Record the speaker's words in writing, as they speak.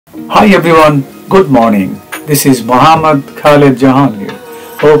Hi everyone, good morning. This is Mohammed Khaled Jahangir.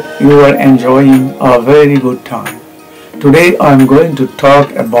 Hope you are enjoying a very good time. Today I am going to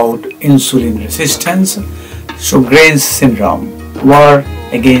talk about insulin resistance, Sjogren's syndrome, war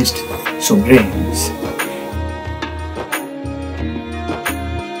against Sjogren's.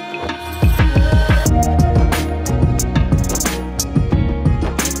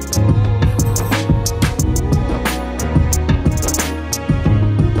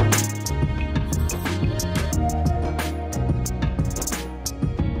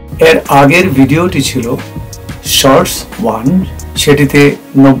 এর আগের ভিডিওটি ছিল shorts 1, সেটিতে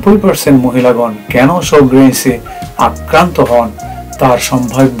 90% মহিলাগণ কেন Sjogren'sে আক্রান্ত হন তার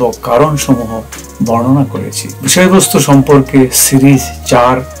সম্ভাব্য কারণসমূহ বর্ণনা করেছি। বিষয়বস্তু সম্পর্কে সিরিজ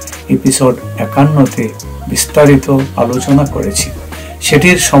 4 এপিসোড 51তে বিস্তারিত আলোচনা করেছি।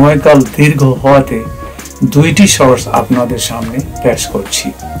 সেটির সময়কাল দীর্ঘ হওয়াতে 2টি শর্টস আপনাদের সামনে পেশ করছি।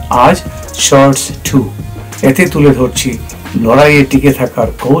 আজ শর্টস 2, এতে তুলে ধরছি লড়াইয়ে টিকে থাকার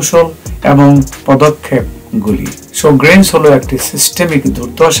কৌশল এবং পদক্ষেপগুলি। Sjogren's হলো একটি সিস্টেমিক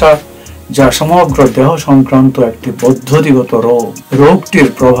দুর্দশা যা সমগ্র দেহ সংক্রান্ত একটি পদ্ধতিগত রোগ। রোগটির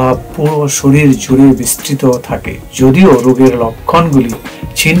প্রভাব পুরো শরীর জুড়ে বিস্তৃত থাকে, যদিও রোগের লক্ষণগুলি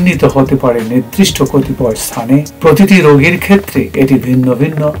চিহ্নিত হতে পারে নির্দিষ্ট কতিপয় স্থানে। প্রতিটি রোগীর ক্ষেত্রে এটি ভিন্ন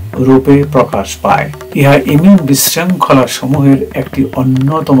ভিন্ন রূপে প্রকাশ পায়। ইহা ইমিউন বিশৃঙ্খলা সমূহের একটি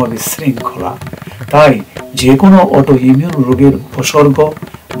অন্যতম বিশৃঙ্খলা, তাই যে কোনো অটো ইমিউন রোগের উপসর্গ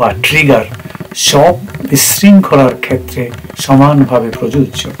বা ট্রিগার সব বিশৃঙ্খলার ক্ষেত্রে সমানভাবে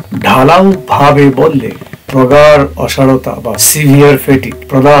প্রযোজ্য। ঢালাও ভাবে বললে প্রগাঢ় অসারতা বা সিভিয়ার ফ্যাটিক,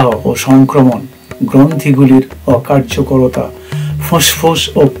 প্রদাহ ও সংক্রমণ, গ্রন্থিগুলির অকার্যকরতা, ফুসফুস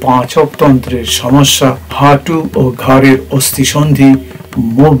ও পাচকতন্ত্রের সমস্যা, হাঁটু ও ঘাড়ের অস্থিসন্ধি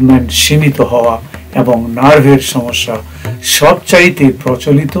মুভমেন্ট সীমিত হওয়া এবং নার্ভের সমস্যা সবচাইতে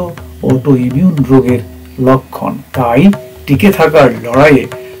প্রচলিত অটো ইমিউন রোগের লক্ষণ। তাই টিকে থাকার লড়াইয়ে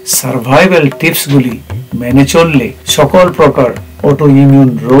সার্ভাইভাল টিপসগুলি মেনে চললে সকল প্রকার অটো ইমিউন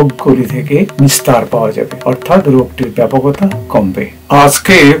রোগগুলি থেকে নিস্তার পাওয়া যাবে, অর্থাৎ রোগটির ব্যাপকতা কমবে।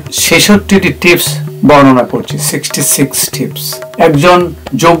 আজকে 66টি টিপস বর্ণনা করছি, 66 টিপস। একজন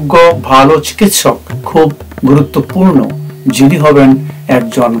যোগ্য ভালো চিকিৎসক খুব গুরুত্বপূর্ণ, যিনি হবেন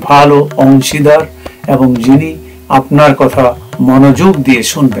একজন ভালো অংশীদার এবং যিনি আপনার কথা মনোযোগ দিয়ে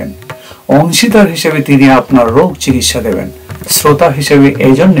শুনবেন। অংশীদার হিসেবে তিনি আপনার রোগ চিকিৎসা দেবেন, শ্রোতা হিসেবে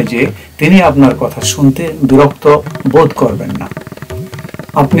এই জন্য যে তিনি আপনার কথা শুনতে বিরক্ত বোধ করবেন না।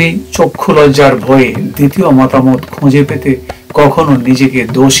 আপনি চক্ষু লজ্জার ভয়ে দ্বিতীয় মতামত খুঁজে পেতে কখনো নিজেকে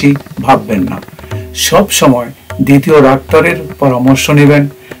দোষী ভাববেন না। সব সময় দ্বিতীয় ডাক্তারের পরামর্শ নেবেন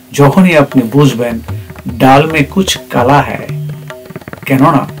যখনই আপনি বুঝবেন ডাল মে কুছ কালা হ্যায়।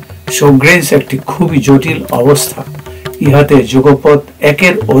 কেননা Sjogren's একটি খুবই জটিল অবস্থা। ইহাতে যুগপৎ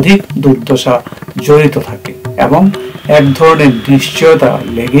একের অধিক দুর্দশা জড়িত থাকে এবং এক ধরনের নিশ্চয়তা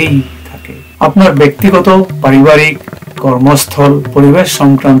লেগেই থাকে। আপনার ব্যক্তিগত, পারিবারিক, কর্মস্থল, পরিবেশ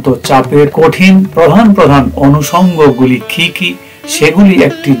সংক্রান্ত চাপের কঠিন প্রধান অনুষঙ্গগুলি কি কি সেগুলি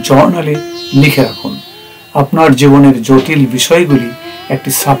একটি জার্নালে লিখে রাখুন। আপনার জীবনের জটিল বিষয়গুলি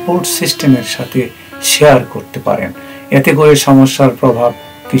একটি সাপোর্ট সিস্টেমের সাথে শেয়ার করতে পারেন, এতে করে সমস্যার প্রভাব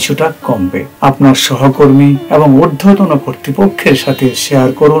কিছুটা কমবে। আপনার সহকর্মী এবং ঊর্ধ্বতন কর্তৃপক্ষের সাথে শেয়ার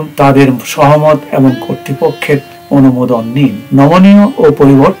করুন, তাদের সহমত এবং কর্তৃপক্ষের অনুমোদন নিন। নমনীয় ও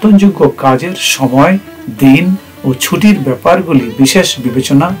পরিবর্তনযোগ্য কাজের সময়, দিন ও ছুটির ব্যাপারগুলি বিশেষ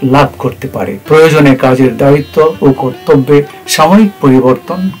বিবেচনা লাভ করতে পারে। প্রয়োজনে কাজের দায়িত্ব ও কর্তব্যে সাময়িক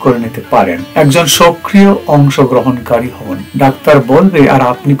পরিবর্তন করে নিতে পারেন। একজন সক্রিয় অংশগ্রহণকারী হন। ডাক্তার বলবে আর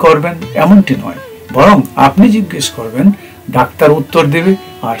আপনি করবেন এমনটি নয়, বরং আপনি জিজ্ঞেস করবেন, ডাক্তার উত্তর দেবে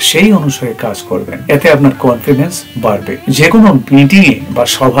আর সেই অনুসারে কাজ করবেন। এতে আপনার কনফিডেন্স বাড়বে। যে কোনো মিটিংয়ে বা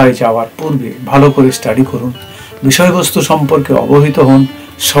সভায় যাওয়ার পূর্বে ভালো করে স্টাডি করুন, বিষয়বস্তু সম্পর্কে অবহিত হন,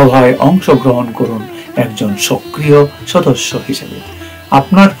 সভায় অংশগ্রহণ করুন একজন সক্রিয় সদস্য হিসেবে।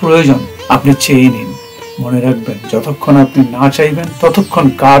 আপনার প্রয়োজন আপনি চেয়ে নিন। মনে রাখবেন, যতক্ষণ আপনি না চাইবেন ততক্ষণ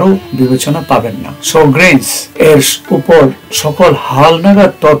কারো বিবেচনা পাবেন না। Sjogren's এর উপর সকল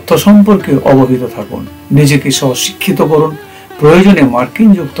হালনাগাদ তথ্য সম্পর্কে অবহিত থাকুন, নিজেকে শিক্ষিত করুন। প্রয়োজনে মার্কিন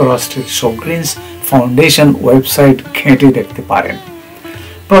যুক্তরাষ্ট্রের Sjogren's ফাউন্ডেশন ওয়েবসাইট ঘেঁটে দেখতে পারেন।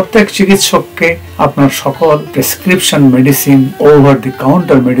 প্রত্যেক চিকিৎসককে আপনার সকল prescription medicine, over the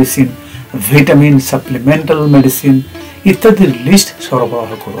counter medicine, vitamin, supplemental medicine ইত্যাদির লিস্ট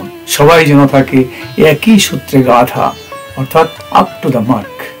সরবরাহ করুন। সবাই যেন থাকে একই সূত্রে গাঁথা, অর্থাৎ আপ টু দ্য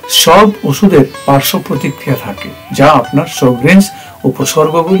মার্ক। সব ওষুধের পার্শ্ব প্রতিক্রিয়া থাকে, যা আপনার Sjogren's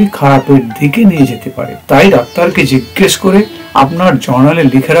উপসর্গগুলি খারাপের দিকে নিয়ে যেতে পারে। তাই ডাক্তারকে জিজ্ঞেস করে আপনার জার্নালে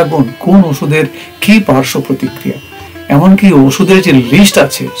লিখে রাখুন কোন ওষুধের কি পার্শ্ব প্রতিক্রিয়া। এমনকি ওষুধের যে লিস্ট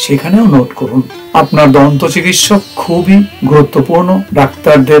আছে সেখানেও নোট করুন। আপনার দন্ত চিকিৎসক খুবই গুরুত্বপূর্ণ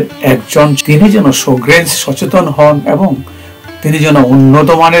ডাক্তারদের একজন, তিনি যেন Sjogren's সচেতন হন এবং তিনি যেন উন্নত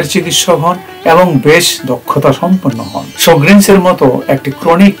মানের চিকিৎসক হন এবং বেশ দক্ষতা সম্পন্ন হন। Sjogren's এর মতো একটি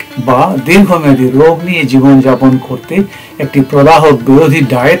ক্রনিক বা দীর্ঘমেয়াদী রোগ নিয়ে জীবনযাপন করতে একটি প্রদাহ বিরোধী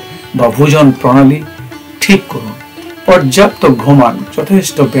ডায়েট বা ভোজন প্রণালী ঠিক করুন। পর্যাপ্ত ঘুমান,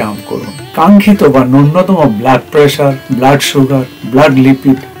 যথেষ্ট ব্যায়াম করুন। কাঙ্ক্ষিত বা ন্যূনতম blood pressure, blood sugar, blood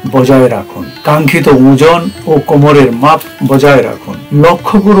lipid বজায় রাখুন। কাঙ্ক্ষিত ওজন ও কোমরের মাপ বজায় রাখুন।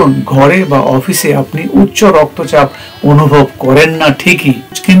 লক্ষ্য করুন, ঘরে বা অফিসে আপনি উচ্চ রক্তচাপ অনুভব করেন না ঠিকই,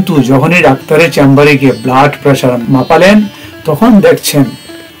 কিন্তু যখনই ডাক্তারের চেম্বারে গিয়ে ব্লাড প্রেশার মাপালেন তখন দেখছেন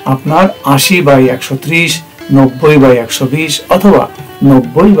আপনার 80/130, 90/120 অথবা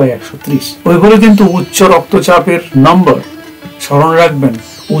 90/130। ওইগুলো কিন্তু উচ্চ রক্তচাপের নম্বর। স্মরণ রাখবেন,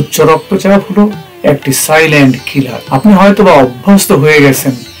 উচ্চ রক্তচাপ হলো একটি সাইলেন্ট কিলার। আপনি হয়তোবা অভ্যস্ত হয়ে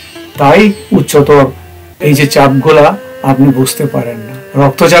গেছেন, তাই উচ্চতর এই যে চাপগুলা আপনি বুঝতে পারেন না।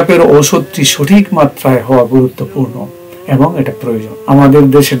 রক্তচাপের ওষুধটি সঠিক মাত্রায় হওয়া গুরুত্বপূর্ণ এবং এটা প্রয়োজন। আমাদের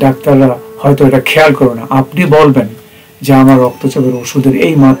দেশে ডাক্তাররা হয়তো এটা খেয়াল করে না। আপনি বলবেন যে আমার রক্তচাপের ওষুধের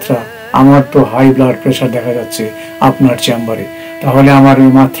এই মাত্রা, আমার তো হাই ব্লাড প্রেশার দেখা যাচ্ছে আপনার চেম্বারে, তাহলে আমার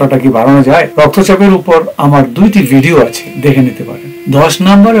এই মাত্রাটা কি বাড়ানো যায়? রক্তচাপের উপর আমার 2টি ভিডিও আছে, দেখে নিতে পারেন। 10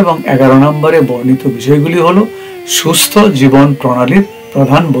 নম্বর এবং 11 নম্বরে বর্ণিত বিষয়গুলি হলো সুস্থ জীবন প্রণালীর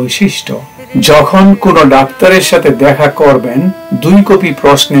প্রধান বৈশিষ্ট্য। যখন কোনো ডাক্তারের সাথে দেখা করবেন 2 কপি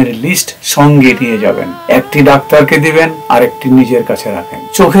প্রশ্নের লিস্ট সঙ্গে নিয়ে যাবেন। একটি ডাক্তারকে দিবেন আর একটি নিজের কাছে রাখেন।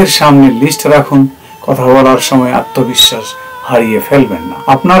 চোখের সামনে লিস্ট রাখুন। কথা বলার সময় আত্মবিশ্বাস হারিয়ে ফেলবেন না।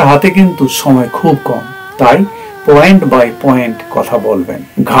 আপনার হাতে কিন্তু সময় খুব কম, তাই পয়েন্ট বাই পয়েন্ট কথা বলবেন।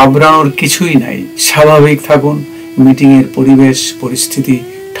 ঘাবড়ানোর কিছুই নাই, স্বাভাবিক থাকুন। মিটিং এর পরিবেশ পরিস্থিতি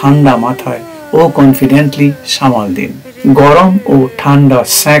ঠান্ডা মাথায় ও কনফিডেন্টলি সামাল দিন। গরম ও ঠান্ডা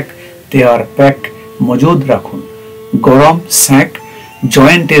স্যাক দেওয়ার প্যাক মজুদ রাখুন। গরম স্যাক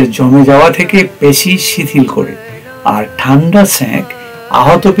জয়েন্টের জমে যাওয়া থেকে পেশি শিথিল করে, আর ঠান্ডা স্যাক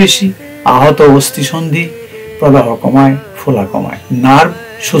আহত পেশি, আহত অস্থিসন্ধি, প্রদাহ কমায়, ফোলা কমায়। নার্ভ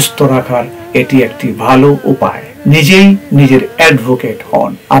সুস্থ রাখার এটি একটি ভালো উপায়। নিজেই নিজের অ্যাডভোকেট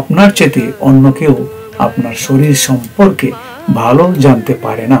হন। আপনার চেয়ে অন্য কেউ আপনার শরীর সম্পর্কে ভালো জানতে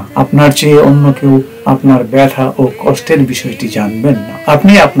পারে না। আপনার চেয়ে অন্য কেউ আপনার ব্যথা ও কষ্টের বিষয়টি জানবেন না।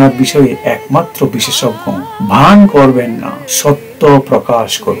 আপনি আপনার বিষয়ে একমাত্র বিশেষজ্ঞ। ভান করবেন না, সত্য প্রকাশ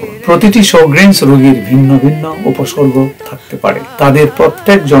করুন। প্রতিটি Sjogren's রোগীর ভিন্ন ভিন্ন উপসর্গ থাকতে পারে। তাদের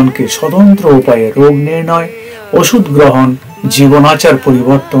প্রত্যেকজনকে স্বতন্ত্র উপায়ে রোগ নির্ণয়, ওষুধ গ্রহণ, জীবনাচার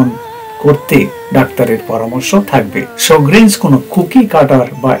পরিবর্তন করতে ডাক্তারের পরামর্শ থাকবে। Sjogren's কোনো কুকি কাটার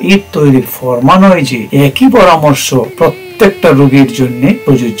বা ইট তৈরির ফর্মা নয় যে একই পরামর্শ প্রত্যেকটা রোগীর জন্য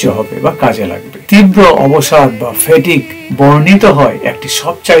প্রযোজ্য হবে বা কাজে লাগবে। তীব্র অবসাদ বা ফ্যাটিক বর্ণিত হয় একটি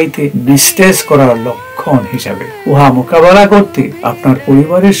সবচাইতে নিস্তেজ করার লক্ষণ হিসাবে। উহা মোকাবেলা করতে আপনার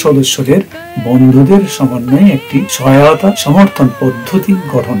পরিবারের সদস্যদের, বন্ধুদের সমন্বয়ে একটি সহায়তা সমর্থন পদ্ধতি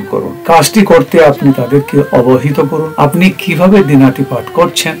গঠন করুন। কাজটি করতে আপনি তাদেরকে অবহিত করুন আপনি কিভাবে দিনাতিপাত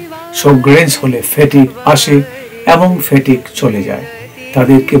করছেন। Sjogren's হলে ফ্যাটিক আসে এবং ফ্যাটিক চলে যায়।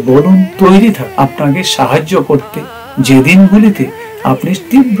 তাদেরকে বলুন তৈরি থাক আপনাকে সাহায্য করতে। যে দিনগুলিতে আপনি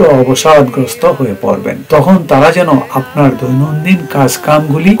তীব্র অবসাদগ্রস্ত হয়ে পড়বেন, তখন তারা যেন আপনার দৈনন্দিন কাজ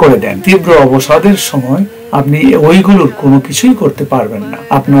কামগুলি করে দেন। তীব্র অবসাদের সময় আপনি ওইগুলোর কোনো কিছুই করতে পারবেন না।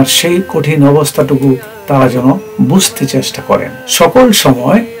 আপনার সেই কঠিন অবস্থাটুকু তারা যেন বুঝতে চেষ্টা করেন। সকল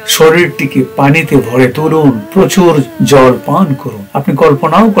সময় শরীরটিকে পানিতে ভরে তুলুন। প্রচুর জল পান করুন। আপনি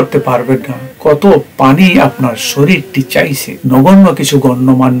কল্পনাও করতে পারবেন না কত পানি আপনার শরীরটি চাইছে। নগণ্য কিছু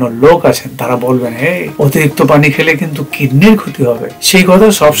গণ্যমান্য লোক আছেন, তারা বলবেন অতিরিক্ত পানি খেলে কিন্তু কিডনির ক্ষতি হবে। সেই কথা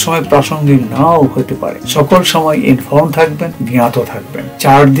সবসময় প্রাসঙ্গিক নাও হতে পারে। সকল সময় ইনফর্ম থাকবেন, জ্ঞাত থাকবেন।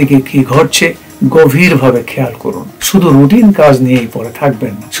 চারদিকে কি ঘটছে গভীরভাবে খেয়াল করুন। শুধু রুটিন কাজ নিয়েই পড়ে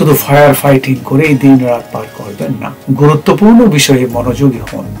থাকবেন না, শুধু ফায়ার ফাইটিং করেই দিন রাত পার করবেন না। গুরুত্বপূর্ণ বিষয়ে মনোযোগী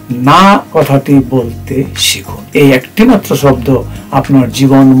হন। না কথাটি বলতে শিখুন। এই একটি মাত্র শব্দ আপনার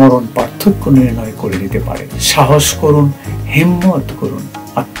জীবন মরণ পার্থক্য নির্ণয় করে দিতে পারে। সাহস করুন, হিম্মত করুন,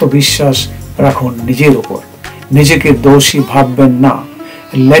 আত্মবিশ্বাস রাখুন নিজের উপর। নিজেকে দোষী ভাববেন না।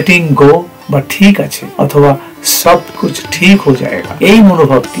 লেটিং গো বা ঠিক আছে অথবা সব কুছ ঠিক হয়ে যায়গা, এই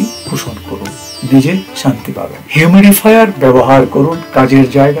মনোভাবটি পোষণ করুন। নিজে শান্তি পাবেন। হিউমিডিফায়ার ব্যবহার করুন কাজের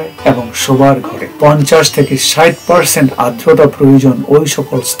জায়গায় এবং শোবার ঘরে। 50 থেকে 60% আর্দ্রতা প্রয়োজন ওই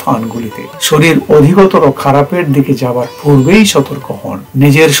সকল স্থানগুলিতে। শরীর অধিকতর খারাপের দিকে যাবার পূর্বেই সতর্ক হন।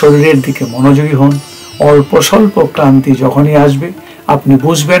 নিজের শরীরের দিকে মনোযোগী হন। অল্প স্বল্প ক্লান্তি যখনই আসবে আপনি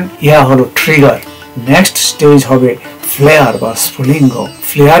বুঝবেন ইহা হলো ট্রিগার। নেক্সট স্টেজ হবে ফ্লেয়ার বা স্ফুলিঙ্গ।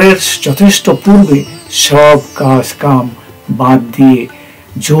 ফ্লেয়ারের যথেষ্ট পূর্বে সব কাজ কাম বাদ দিয়ে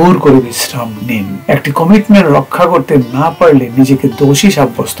জোর করে বিশ্রাম নিন। একটি কমিটমেন্ট রক্ষা করতে না পারলে নিজেকে দোষী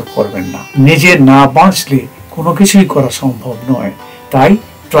সাব্যস্ত করবেন না। নিজে না বাঁচলে কোনো কিছুই করা সম্ভব নয়। তাই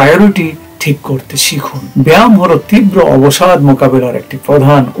প্রায়োরিটি ঠিক করতে শিখুন। ব্যায়াম হলো তীব্র অবসাদ মোকাবেলার একটি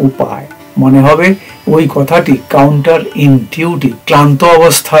প্রধান উপায়। মনে হবে ওই কথাটি কাউন্টার ইনটিউটিভ, ক্লান্ত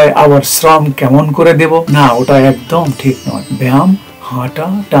অবস্থায় আবার শ্রম কেমন করে দেব, না ওটা একদম ঠিক নয়। ব্যায়াম, হাঁটা,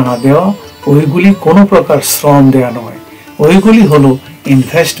 টানা দেওয়া ওইগুলি কোনো প্রকার শ্রম দেয়া নয়। ওইগুলি হলো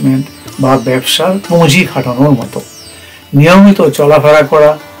ইনভেস্টমেন্ট বা ব্যবসার পুঁজি খাটানোর মতো। নিয়মিত চলাফেরা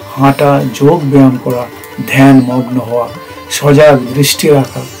করা, হাঁটা, যোগ ব্যায়াম করা, ধ্যান মগ্ন হওয়া, সজাগ দৃষ্টি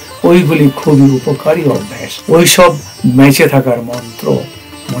রাখা, ওইগুলি খুবই উপকারী অভ্যাস। ওইসব বেঁচে থাকার মন্ত্র।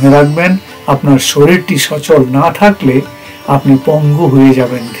 মনে রাখবেন, আপনার শরীরটি সচল না থাকলে আপনি পঙ্গু হয়ে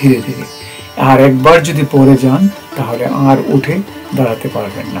যাবেন ধীরে ধীরে। আর একবার যদি পড়ে যান তাহলে আর উঠে দাঁড়াতে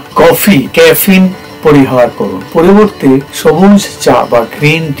পারবেন না। কফি, ক্যাফিন পরিহার করুন। পরিবর্তে সবুজ চা বা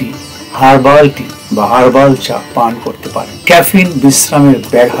গ্রিন টি, হার্বাল টি বা হার্বাল চা পান করতে পারেন। ক্যাফিন বিশ্রামের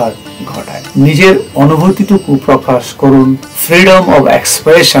ব্যাঘাত ঘটায়। নিজের অনুভূতিটুকু প্রকাশ করুন। ফ্রিডম অফ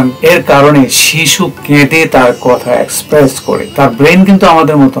এক্সপ্রেশন এর কারণে শিশু কেঁদে তার কথা এক্সপ্রেস করে। তার ব্রেন কিন্তু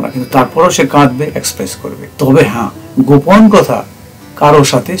আমাদের মতো না, কিন্তু তারপরও সে কাঁদবে, এক্সপ্রেস করবে। তবে হ্যাঁ, গোপন কথা কারো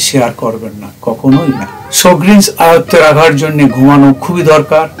সাথে শেয়ার করবেন না, কখনোই না। শোগ্রিনস আয়ত্তে রাখার জন্য ঘুমানো খুবই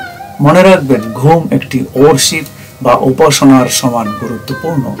দরকার। মনে রাখবেন, ঘুম একটি ওয়ার্শিপ বা উপাসনার সমান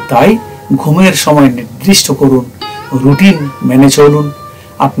গুরুত্বপূর্ণ। তাই ঘুমের সময় নির্দিষ্ট করুন, রুটিন মেনে চলুন।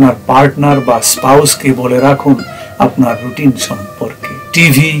 আপনার পার্টনার বা স্পাউসকে বলে রাখুন আপনার রুটিন সম্পর্কে।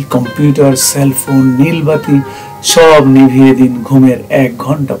 টিভি, কম্পিউটার, সেলফোন, নীলবাতি সব নিভিয়ে দিন ঘুমের 1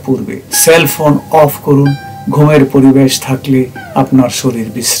 ঘন্টা পূর্বে। সেলফোন অফ করুন। ঘুমের পরিবেশ থাকলে আপনার শরীর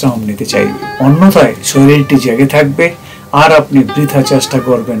বিশ্রাম নিতে চাইবে, অন্যথায় শরীরটি জেগে থাকবে আর আপনি বৃথা চেষ্টা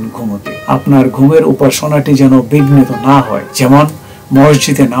করবেন ঘুমোতে। আপনার ঘুমের উপাসনাটি যেন বিঘ্নিত না হয়। যেমন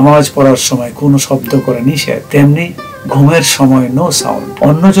মসজিদে নামাজ পড়ার সময় কোনো শব্দ করা নিষেধ, তেমনি ঘুমের সময় নো সাউন্ড।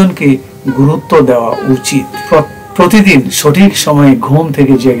 অন্যজনকে গুরুত্ব দেওয়া উচিত। প্রতিদিন সঠিক সময়ে ঘুম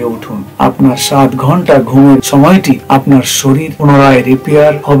থেকে জেগে উঠুন। আপনার 7 ঘন্টা ঘুমের সময়টি আপনার শরীর পুনরায়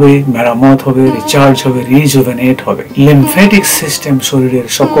রিপেয়ার হবে, মেরামত হবে, রিচার্জ হবে, রিজুভেনেট হবে। লিম্ফ্যাটিক সিস্টেম শরীরের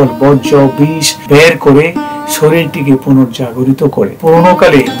সকল বর্জ্য বিষ বের করে শরীরটিকে পুনর্জাগরিত করে।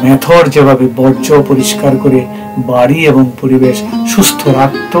 পুরনোকালে মেথর যেভাবে বর্জ্য পরিষ্কার করে বাড়ি এবং পরিবেশ সুস্থ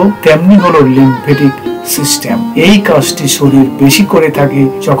রাখত, তেমনি হলো লিম্ফ্যাটিক সিস্টেম। এই কাজটি শরীর বেশি করে থাকে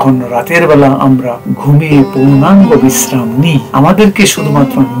যখন রাতের বেলা আমরা ঘুমিয়ে পূর্ণাঙ্গ বিশ্রাম নিই। আমাদেরকে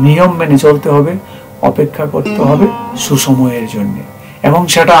শুধুমাত্র নিয়ম মেনে চলতে হবে, অপেক্ষা করতে হবে সুসময়ের জন্য, এবং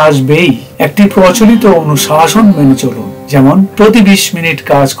সেটা আসবেই। একটি প্রচলিত অনুশাসন মেনে চলুন। যেমন প্রতি 20 মিনিট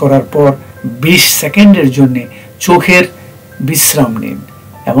কাজ করার পর 20 সেকেন্ডের জন্য চোখের বিশ্রাম নিন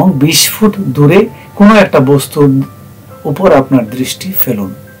এবং 20 ফুট দূরে কোনো একটা বস্তুর উপর আপনার দৃষ্টি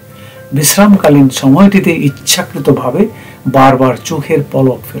ফেলুন। বিশ্রামকালীন সময়টিতে ইচ্ছাকৃতভাবে বারবার চোখের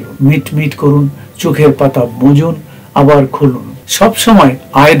পলক ফেলুন। মিট করুন, চোখের পাতা মুজুন, আবার খুলুন। সব সময়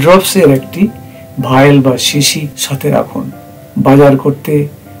আই ড্রপস এর একটি ভাইল বা শিশি সাথে রাখুন। বাজার করতে,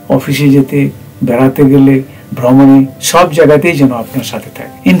 অফিসে যেতে, বেড়াতে গেলে, ভ্রমণে, সব জায়গাতেই যেন আপনার সাথে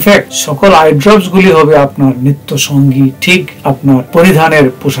থাকে। ইনফ্যাক্ট সকল আই ড্রপস গুলি হবে আপনার নিত্য সঙ্গী, ঠিক আপনার পরিধানের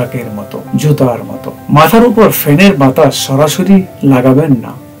পোশাকের মতো, জুতার মতো। মাথার উপর ফ্যানের বাতাস সরাসরি লাগাবেন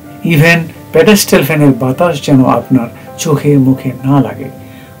না। ইভেন পেডেস্টাল ফ্যানের বাতাস যেন আপনার চোখে মুখে না লাগে।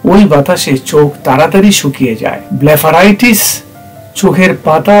 ওই বাতাসে চোখ তাড়াতাড়ি শুকিয়ে যায়। ব্লেফারাইটিস চোখের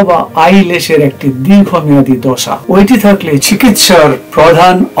পাতা বা আইলেশের একটি দীর্ঘমেয়াদী দশা। ওইটি থাকলে চিকিৎসার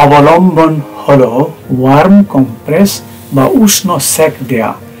প্রধান অবলম্বন হলো ওয়ার্ম কম্প্রেস বা উষ্ণ সেক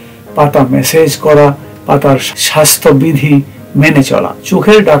দেয়া, পাতা ম্যাসেজ করা, পাতার স্বাস্থ্যবিধি মেনে চলা।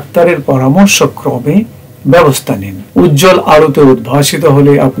 চোখের ডাক্তারের পরামর্শ ক্রমে ব্যবস্থা নিন। উজ্জ্বল আলোতে উদ্ভাসিত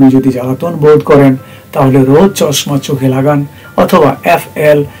হলে আপনি যদি জ্বালাতন বোধ করেন তাহলে রোজ চশমা চোখে লাগান অথবা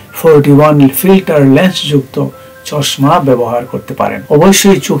FL41 ফিল্টার লেন্স যুক্ত চশমা ব্যবহার করতে পারেন।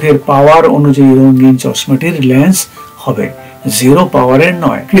 অবশ্যই চোখের পাওয়ার অনুযায়ী রঙিন চশমাটির লেন্স হবে, 0 পাওয়ারের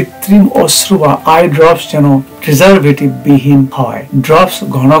নয়। কৃত্রিম অশ্রু বা আই ড্রপস যেন প্রিজারভেটিভ বিহীন হয়। ড্রপস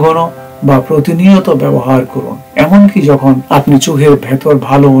ঘন ঘন বা প্রতিনিয়ত ব্যবহার করুন। এমনকি যখন আপনি চোখের ভেতর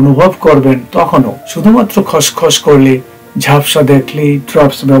ভালো অনুভব করবেন তখনও। শুধুমাত্র খসখস করলে, ঝাপসা দেখলেই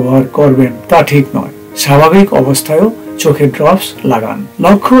ড্রপস ব্যবহার করবেন তা ঠিক নয়। স্বাভাবিক অবস্থায়ও চোখে ড্রপস লাগান।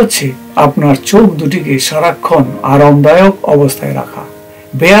 লক্ষ্য হচ্ছে আপনার চোখ দুটিকে সারাক্ষণ আরামদায়ক অবস্থায় রাখা।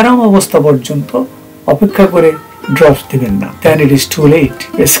 বেআরাম অবস্থা পর্যন্ত অপেক্ষা করে ড্রপস দিবেন না। Then it is too late.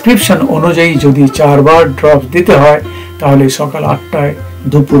 Prescription অনুযায়ী যদি 4 বার ড্রপস দিতে হয় তাহলে সকাল 8টায়,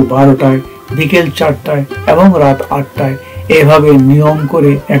 দুপুর 12টায় বিকেল 4টায় এবং রাত 8টায় এভাবে নিয়ম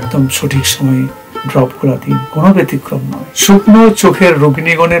করে একদম সঠিক সময়ে ড্রপগুলো দিন, কোনো ব্যতিক্রম নয়। শুকনো চোখের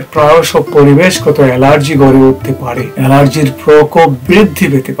রোগিণীগণের প্রায়শ পরিবেশগত অ্যালার্জি গড়ে উঠতে পারে, অ্যালার্জির প্রকোপ বৃদ্ধি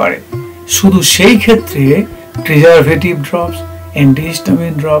পেতে পারে। শুধু সেই ক্ষেত্রে preservative drops,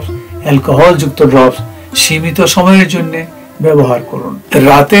 antihistamine drops, alcohol যুক্ত ড্রপস সীমিত সময়ের জন্য ব্যবহার করুন।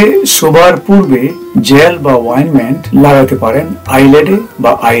 রাতে শোবার পূর্বে জেল বা অয়েনমেন্ট লাগাতে পারেন আইলেডে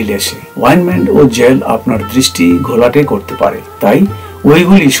বা আইল্যাশে। অয়েনমেন্ট ও জেল আপনার দৃষ্টি ঘোলাটে করতে পারে, তাই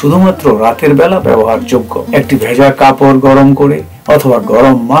ওইগুলি শুধুমাত্র রাতের বেলা ব্যবহারযোগ্য। একটি ভেজা কাপড় গরম করে অথবা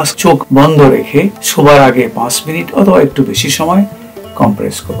গরম মাস্ক চোখ বন্ধ রেখে শোবার আগে 5 মিনিট অথবা একটু বেশি সময়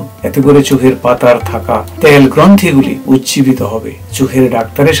কম্প্রেস করুন। এতে করে চোখের পাতার থাকা তেল গ্রন্থিগুলি উজ্জীবিত হবে। চোখের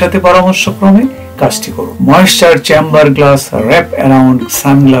ডাক্তারের সাথে পরামর্শক্রমে কাজটি করুন। Moisture chamber glass, rap around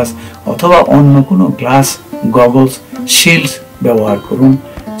sunglass অথবা অন্য কোনো গ্লাস, গগলস, শিল্ডস ব্যবহার করুন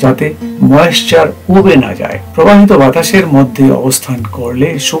যাতে ময়েশ্চার উবে না যায়। প্রবাহিত বাতাসের মধ্যে অবস্থান করলে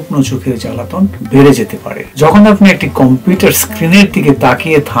শুকনো চোখের জ্বালাতন বেড়ে যেতে পারে। যখন আপনি একটি কম্পিউটার স্ক্রিনের দিকে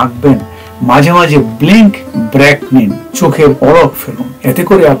তাকিয়ে থাকবেন, মাঝে মাঝে ব্লিঙ্ক ব্রেক নিন, চোখের পলক ফেলুন। এতে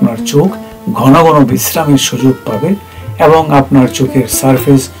করে আপনার চোখ ঘন ঘন বিশ্রামের সুযোগ পাবে এবং আপনার চোখের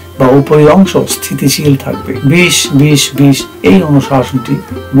সারফেস বা উপরি অংশ স্থিতিশীল থাকবে। 20-20-20 এই অনুশাসনটি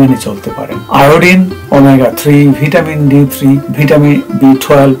মেনে চলতে পারেন। Iodine, omega 3, vitamin D3, vitamin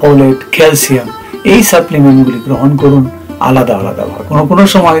B12, folate, calcium এই সাপ্লিমেন্টগুলি গ্রহণ করুন আলাদা আলাদা ভাবে। কোনো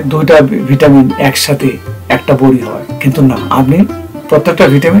সময় 2টা ভিটামিন একসাথে একটা বড়ি হয়, কিন্তু না, আপনি প্রত্যেকটা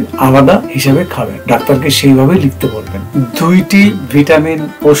ভিটামিন আলাদা হিসেবে খাবেন। ডাক্তারকে সেইভাবে লিখতে বলবেন। 2টি ভিটামিন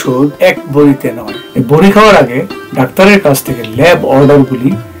ওষুধ এক বড়িতে নয়। এই বড়ি খাওয়ার আগে ডাক্তারের কাছ থেকে ল্যাব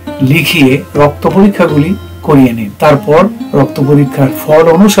অর্ডারগুলি লিখিয়ে রক্ত পরীক্ষাগুলি করিয়ে নিন। তারপর রক্ত পরীক্ষার ফল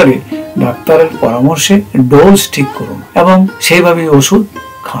অনুসারে ডাক্তারের পরামর্শে ডোজ ঠিক করুন এবং সেইভাবে ওষুধ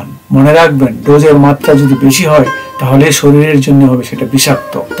খান। মনে রাখবেন, ডোজের মাত্রা যদি বেশি হয় তাহলে শরীরের জন্য হবে সেটা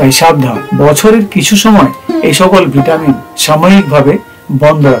বিষাক্ত। তাই সাবধান। বছরের কিছু সময় এই সকল ভিটামিন সাময়িকভাবে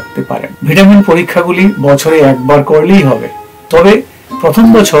বন্ধ রাখতে পারেন। ভিটামিন পরীক্ষাগুলি বছরে একবার করলেই হবে, তবে প্রথম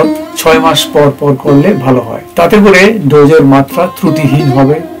বছর 6 মাস পর পর করলে ভালো হয়। তাতে করে ডোজের মাত্রা ত্রুটিহীন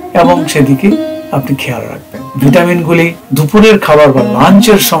হবে এবং সেদিকে আপনি খেয়াল রাখবেন। ভিটামিনগুলি দুপুরের খাবার বা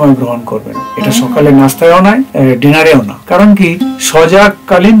লাঞ্চের সময় গ্রহণ করবেন। এটা সকালে নাস্তায়ও নয়, ডিনারেও না। কারণ কি,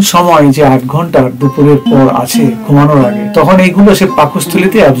 সজাগকালীন সময় যে 8 ঘন্টা দুপুরের পর আছে ঘুমানোর আগে, তখন এইগুলো সে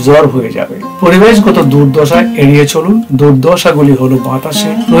পাকস্থলীতে অ্যাবজর্ব হয়ে যাবে। পরিবেশগত দুর্দশা এড়িয়ে চলুন। দুর্দশাগুলি হলো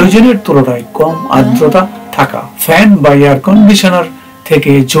বাতাসে প্রয়োজনের তুলনায় কম আর্দ্রতা থাকা, ফ্যান বা এয়ার কন্ডিশনার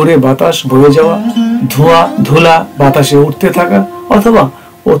থেকে জোরে বাতাস বয়ে যাওয়া, ধুলা বাতাসে উঠতে থাকা অথবা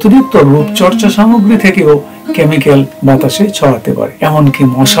অতিরিক্ত রূপচর্চা সামগ্রী থেকেও কেমিক্যাল বাতাসে ছড়াতে পারে। এমনকি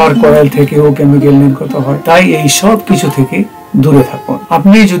মশার কয়েল থেকেও কেমিক্যাল নির্গত হয়। তাই এই সব কিছু থেকে দূরে থাকুন।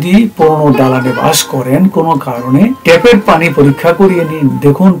 আপনি যদি পুরনো দালানে বাস করেন, কোনো কারণে ট্যাপের পানি পরীক্ষা করিয়ে নিন।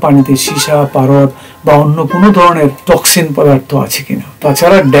 দেখুন পানিতে সীসা, পারদ বা অন্য কোনো ধরনের টক্সিন পদার্থ আছে কিনা।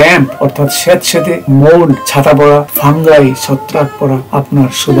 তাছাড়া ড্যাম্প অর্থাৎ স্যাঁতসেঁতে, মোল্ড, ছাতা পড়া, ফাঙ্গাই, ছত্রাক পড়া আপনার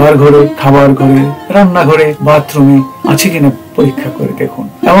শোবার ঘরে, খাবার ঘরে, রান্নাঘরে, বাথরুমে আছে কিনা পরীক্ষা করে দেখুন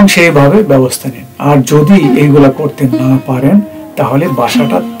এবং সেইভাবে ব্যবস্থা নিন। আর যদি এইগুলা করতে না পারেন তাহলে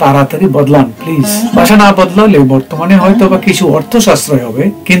বাসাটা তাড়াতাড়ি বদলান প্লিজ। বাসা না বদলালে বর্তমানে হয়তো বা কিছু অর্থ সাশ্রয় হবে,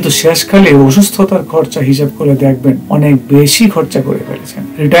 কিন্তু শেষকালে অসুস্থতার খরচা হিসাব করে দেখবেন অনেক বেশি খরচা করে ফেলেছেন।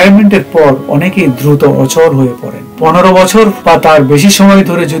 রিটায়ারমেন্টের পর অনেকেই দ্রুত অচল হয়ে পড়েন। 15 বছর বা তার বেশি সময়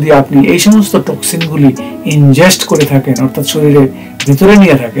ধরে যদি আপনি এই সমস্ত টক্সিনগুলি ইনজেস্ট করে থাকেন, অর্থাৎ শরীরের ভিতরে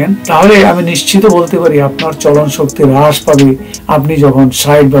নিয়ে থাকেন, তাহলে আমি নিশ্চিত বলতে পারি আপনার চলন শক্তি হ্রাস পাবে আপনি যখন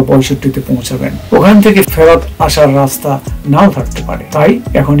 60 বা 65-তে পৌঁছাবেন। ওখান থেকে ফেরত আসার রাস্তা নাও থাকতে পারে। তাই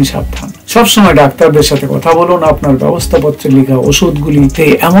এখনই সাবধান। সবসময় ডাক্তারদের সাথে কথা বলুন। আপনার ব্যবস্থাপত্রে লেখা ওষুধগুলিতে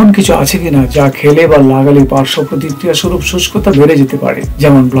এমন কিছু আছে কিনা যা খেলে বা লাগালে পার্শ্ব প্রতিক্রিয়া স্বরূপ শুষ্কতা বেড়ে যেতে পারে,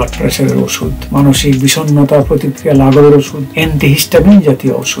 যেমন ব্লাড প্রেসারের ওষুধ, মানসিক বিষণ্ণতা প্রতিক্রিয়া লাঘবের ওষুধ, অ্যান্টিহিস্টামিন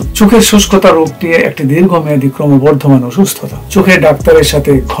জাতীয় ওষুধ। চোখের শুষ্কতা রোগটি একটি দীর্ঘমেয়াদী ক্রমবর্ধমান অসুস্থতা। চোখের ডাক্তারের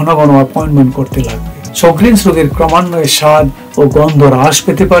সাথে ঘন ঘন অ্যাপয়েন্টমেন্ট করতে লাগবে। শোগ্রেন্স রোগের ক্রমান্বয়ে স্বাদ ও গন্ধ হ্রাস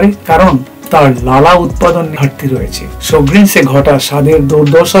পেতে পারে, কারণ তার লালা উৎপাদন ঘাটতি রয়েছে। শোগ্রেন্সে ঘটা স্বাদের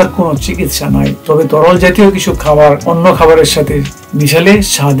দুর্দশার কোনো চিকিৎসা নাই, তবে তরল জাতীয় কিছু খাবার অন্য খাবারের সাথে মিশালে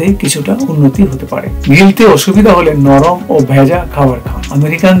স্বাদে কিছুটা উন্নতি হতে পারে। গিলতে অসুবিধা হলে নরম ও ভেজা খাবার খান।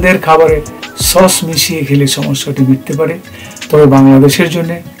 আমেরিকানদের খাবারে সস মিশিয়ে খেলে সমস্যাটি মিটতে পারে, তবে বাংলাদেশের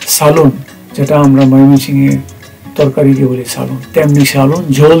জন্য সালুন, যেটা আমরা ময়মনসিংহের তরকারিকে বলি সালুন, তেমনি সালুন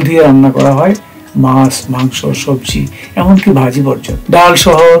ঝোল দিয়ে রান্না করা হয়। মাছ, মাংস, সবজি, এমনকি ভাজি বর্জন, ডাল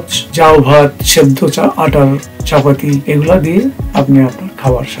সহ চাউ ভাত, সেদ্ধ আটার চাপাতি, এগুলা দিয়ে আপনি আপনার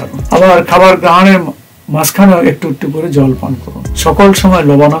খাবার সারুন। আবার খাবার গ্রহণের মাঝখানে একটু একটু করে জল পান করুন। সকল সময়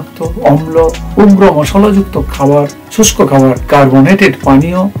লবণাক্ত, অম্ল, উগ্র মশলাযুক্ত খাবার, শুষ্ক খাবার, কার্বোনেটেড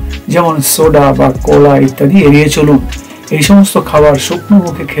পানীয় যেমন সোডা বা কোলা ইত্যাদি এড়িয়ে চলুন। এই সমস্ত খাবার শুকনো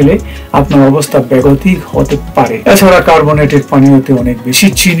মুখে খেলে আপনার অবস্থা বেগতিক হতে পারে। এছাড়া কার্বোনেটেড পানীয়তে অনেক বেশি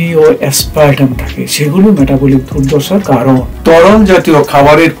চিনি ও অ্যাসপার্টাম থাকে, সেগুলো মেটাবলিক দুর্দশার কারণ। তরল জাতীয়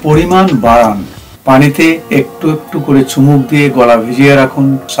খাবারের পরিমাণ বাড়ান। পানিতে একটু একটু করে চুমুক দিয়ে গলা ভিজিয়ে রাখুন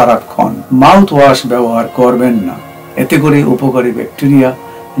সারাক্ষণ। মাউথ ওয়াশ ব্যবহার করবেন না, এতে করে উপকারী ব্যাকটেরিয়া,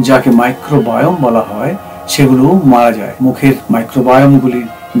 যাকে মাইক্রোবায়োম বলা হয়, সেগুলো মারা যায়। মুখের মাইক্রোবায়োমগুলি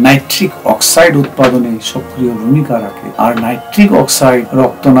নাইট্রিক অক্সাইড উৎপাদনে সক্রিয় ভূমিকা রাখে, আর নাইট্রিক অক্সাইড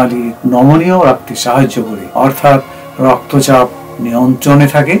রক্তনালী নমনীয় রাখতে সাহায্য করে, অর্থাৎ রক্তচাপ নিয়ন্ত্রণে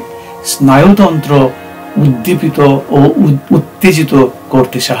থাকে, স্নায়ুতন্ত্র উদ্দীপিত ও উত্তেজিত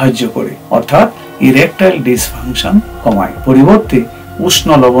করতে সাহায্য করে, অর্থাৎ ইরেকটাইল ডিসফাংশন কমায়। পরিবর্তে উষ্ণ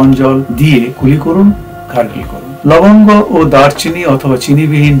লবণ জল দিয়ে কুলি করুন, গার্গল করুন। লবঙ্গ ও দারচিনি অথবা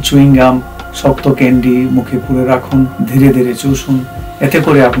চিনিবিহীন চুইংগাম, শক্ত ক্যান্ডি মুখে পুরে রাখুন, ধীরে ধীরে চুষুন, এতে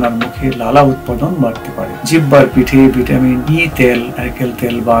করে আপনার মুখে লালা উৎপাদন বাড়তে পারে। জিহ্বার পিঠে ভিটামিন ই তেল, নারকেল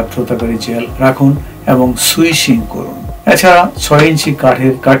তেল বা আর্দ্রতাকারী জেল রাখুন এবং সুইশিং করুন। এছাড়া 6 ইঞ্চি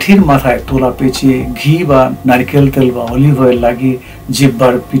কাঠির মাথায় তোলা পেঁচিয়ে ঘি বা নারকেল তেল বা অলিভ অয়েল লাগিয়ে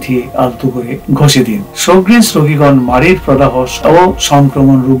জিহ্বার পিঠে আলতো করে ঘষে দিন। শোগ্রেন্স রোগীগণ মাড়ির প্রদাহ ও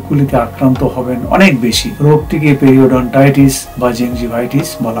সংক্রমণ রোগগুলিতে আক্রান্ত হবেন অনেক বেশি। রোগটিকে পেরিওডন্টাইটিস বা জিঞ্জিভাইটিস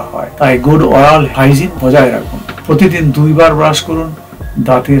বলা হয়। তাই গুড ওরাল হাইজিন বজায় রাখুন। প্রতিদিন 2 বার ব্রাশ করুন,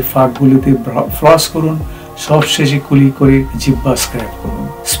 দাঁতের ফাঁকগুলিতে ফ্লস করুন, সবশেষে কুলি করে জিহ্বা স্ক্র্যাপ করুন।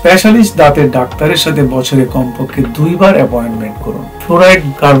 স্পেশালিস্ট দাঁতের ডাক্তারের সাথে বছরে কমপক্ষে 2 বার অ্যাপয়েন্টমেন্ট করুন। ফ্লোরাইড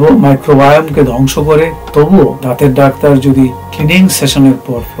মাইক্রোবায়োমকে ধ্বংস করে, তবুও দাঁতের ডাক্তার যদি ক্লিনিং সেশনের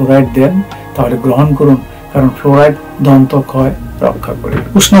পর ফ্লোরাইড দেন তাহলে গ্রহণ করুন, কারণ ফ্লোরাইড দন্ত ক্ষয় রক্ষা করে।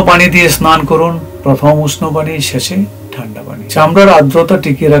 উষ্ণ পানি দিয়ে স্নান করুন, প্রথম উষ্ণ পানি, শেষে ঠান্ডা পানি। চামড়ার আর্দ্রতা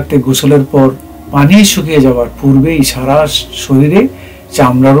টিকিয়ে রাখতে গোসলের পর পানি শুকিয়ে যাওয়ার পূর্বেই সারা শরীরে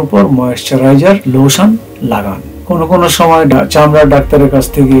চামড়ার উপর ময়েশ্চারাইজার লোশন লাগান। কোন সময় চামড়ার ডাক্তারের কাছ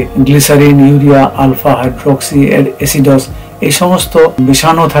থেকে glycerine, urea, alpha hydroxy acids এই সমস্ত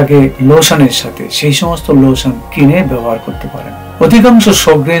মেশানো থাকে লোশনের সাথে, সেই সমস্ত লোশন কিনে ব্যবহার করতে পারেন। অধিকাংশ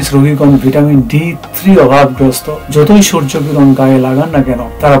শোগ্রেন্স রোগীগণ ভিটামিন D3 অভাবগ্রস্ত। যতই সূর্যকিরণ গায়ে লাগান না কেন,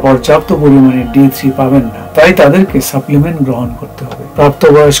 তারা পর্যাপ্ত পরিমাণে D3 পাবেন না, তাই তাদেরকে সাপ্লিমেন্ট গ্রহণ করতে হবে।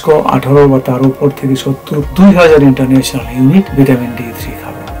 প্রাপ্তবয়স্ক 18 বা তার উপর থেকে 70 2000 ইন্টারন্যাশনাল ইউনিট ভিটামিন D3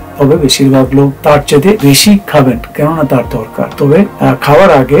 খাবেন। তবে বেশিরভাগ লোক তার চেয়ে বেশি খাবেন, কেননা তার দরকার। তবে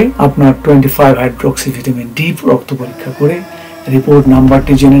খাওয়ার আগে আপনার 25 হাইড্রোক্সি ভিটামিন D রক্ত পরীক্ষা করে রিপোর্ট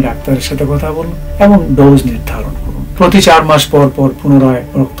নাম্বারটি জেনে ডাক্তারের সাথে কথা বলুন এবং ডোজ নির্ধারণ করুন। প্রতি 4 মাস পর পর পুনরায়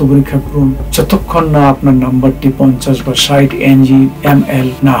রক্ত পরীক্ষা করুন, যতক্ষণ না আপনার নাম্বারটি 50 বা 60 mg/ml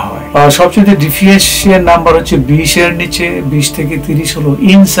না হয়। সবচেয়ে ডিফিশিয়েন্ট নাম্বার হচ্ছে 20 এর নিচে, 20 থেকে 30 হলো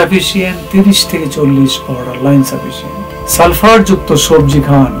ইনসাফিসিয়েন্ট, 30 থেকে 40 বর্ডারলাইন সাফিসিয়েন্ট। সালফার যুক্ত সবজি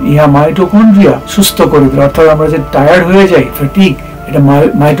খান, ইহা মাইটোকন্ড্রিয়া সুস্থ করে দেয়। অর্থাৎ আমরা যে টায়ার্ড হয়ে যাই, ফ্যাটিগ, এটা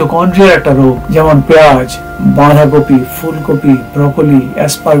মাইটোকন্ড্রিয়ার একটা রোগ। যেমন পেঁয়াজ, বাঁধাকপি, ফুলকপি, ব্রকলি,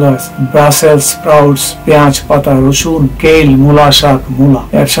 অ্যাসপারাগাস, ব্রাসেলস স্প্রাউটস, পেঁয়াজ পাতা, রসুন, কেল, মূলা শাক, মূলা।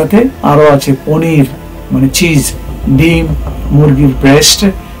 এর সাথে আরো আছে পনির মানে চিজ, ডিম, মুরগির ব্রেস্ট,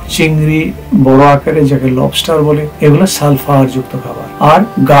 চিংড়ি বড় আকারে যাকে লবস্টার বলে, এগুলো সালফার যুক্ত খাবার। আর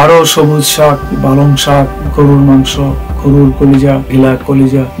গাঢ় সবুজ শাক, পালং শাক, গরুর মাংস, গরুর কলিজা, গিলা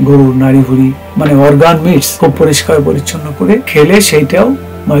কলিজা, গরুর নাড়ি ভুড়ি মানে অর্গান মিটস খুব পরিষ্কার পরিচ্ছন্ন করে খেলে সেইটাও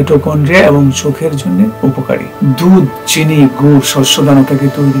মাইটোকন্ড্রিয়া এবং চোখের জন্য উপকারী। দুধ, চিনি, গুড়, শস্যদানা থেকে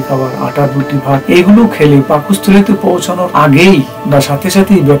তৈরি খাবার, আটা, রুটি, ভাত, এগুলো খেলে পাকস্থলীতে পৌঁছানোর আগেই বা সাথে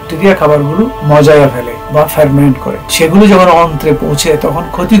সাথেই ব্যাকটেরিয়া খাবারগুলো মজায়া ফেলে বা ফার্মেন্ট করে। সেগুলো যখন অন্ত্রে পৌঁছে তখন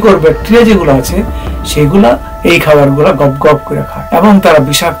ক্ষতিকর ব্যাকটেরিয়া যেগুলো আছে সেগুলা এই খাবারগুলা গপ গপ করে খায় এবং তারা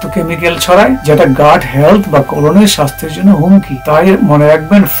বিষাক্ত কেমিক্যাল ছড়ায়, যেটা গাট হেলথ বা কোলনের স্বাস্থ্যের জন্য হুমকি। তাই মনে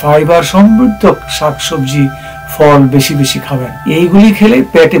রাখবেন, ফাইবার সমৃদ্ধ শাকসবজি, ফল বেশি বেশি খাবেন। এইগুলি খেলে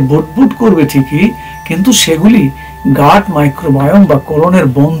পেটে বুটবুট করবে ঠিকই, কিন্তু সেগুলি গাট মাইক্রোবায়োম বা কোলনের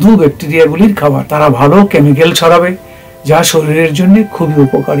বন্ধু ব্যাকটেরিয়াগুলির খাবার। তারা ভালো কেমিক্যাল ছড়াবে, যা শরীরের জন্য খুবই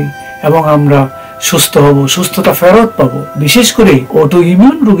উপকারী এবং আমরা সুস্থ হব, সুস্থতা ফেরত পাবো। বিশেষ করে অটো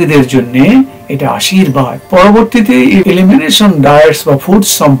ইমিউন রোগীদের জন্য এটা আশীর্বাদ। পরবর্তীতে এলিমিনেশন ডায়েটস বা ফুড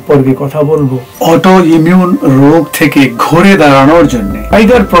সম্পর্কে কথা বলবো। অটো ইমিউন রোগ থেকে ঘুরে দাঁড়ানোর জন্য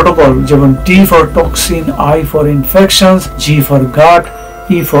টাইগার প্রোটোকল, যেমন T for toxin, I for infections, G for gut,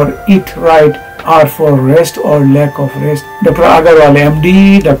 E for it right, R for rest or lack of rest. Dr. Aggarwal MD,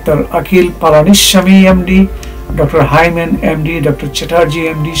 Dr. Akhil Palanisamy MD, doctor Hyman MD, doctor Chatterjee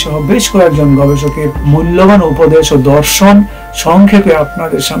MD সহ বেশ কয়েকজন গবেষকের মূল্যবান উপদেশ ও দর্শন সংক্ষেপে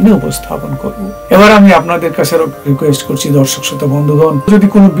আপনাদের সামনে উপস্থাপন করব। এবার আমি আপনাদের কাছে রিকোয়েস্ট করছি, দর্শক শ্রোতা বন্ধুগণ, যদি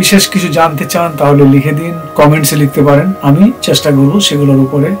কোনো বিশেষ কিছু জানতে চান তাহলে লিখে দিন, কমেন্টসে লিখতে পারেন, আমি চেষ্টা করব সেগুলোর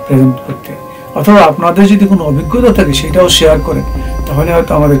উপরে প্রেজেন্ট করতে। অথবা আপনাদের যদি কোনো অভিজ্ঞতা থাকে সেটাও শেয়ার করেন, তাহলে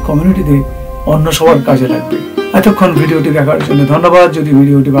হয়তো আমাদের কমিউনিটিতে অন্য সবার কাজে লাগবে। এতক্ষণ ভিডিওটি দেখার জন্য ধন্যবাদ। যদি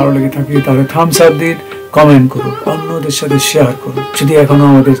ভিডিওটি ভালো লেগে থাকে তাহলে থামস আপ দিন, কমেন্ট করুন, অন্যদের সাথে শেয়ার করুন। যদি এখনো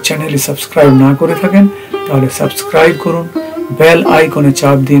আমাদের চ্যানেলে সাবস্ক্রাইব না করে থাকেন তাহলে সাবস্ক্রাইব করুন, বেল আইকনে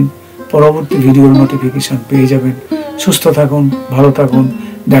চাপ দিন, পরবর্তী ভিডিওর নোটিফিকেশন পেয়ে যাবেন। সুস্থ থাকুন, ভালো থাকুন,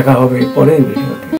 দেখা হবে পরের ভিডিও।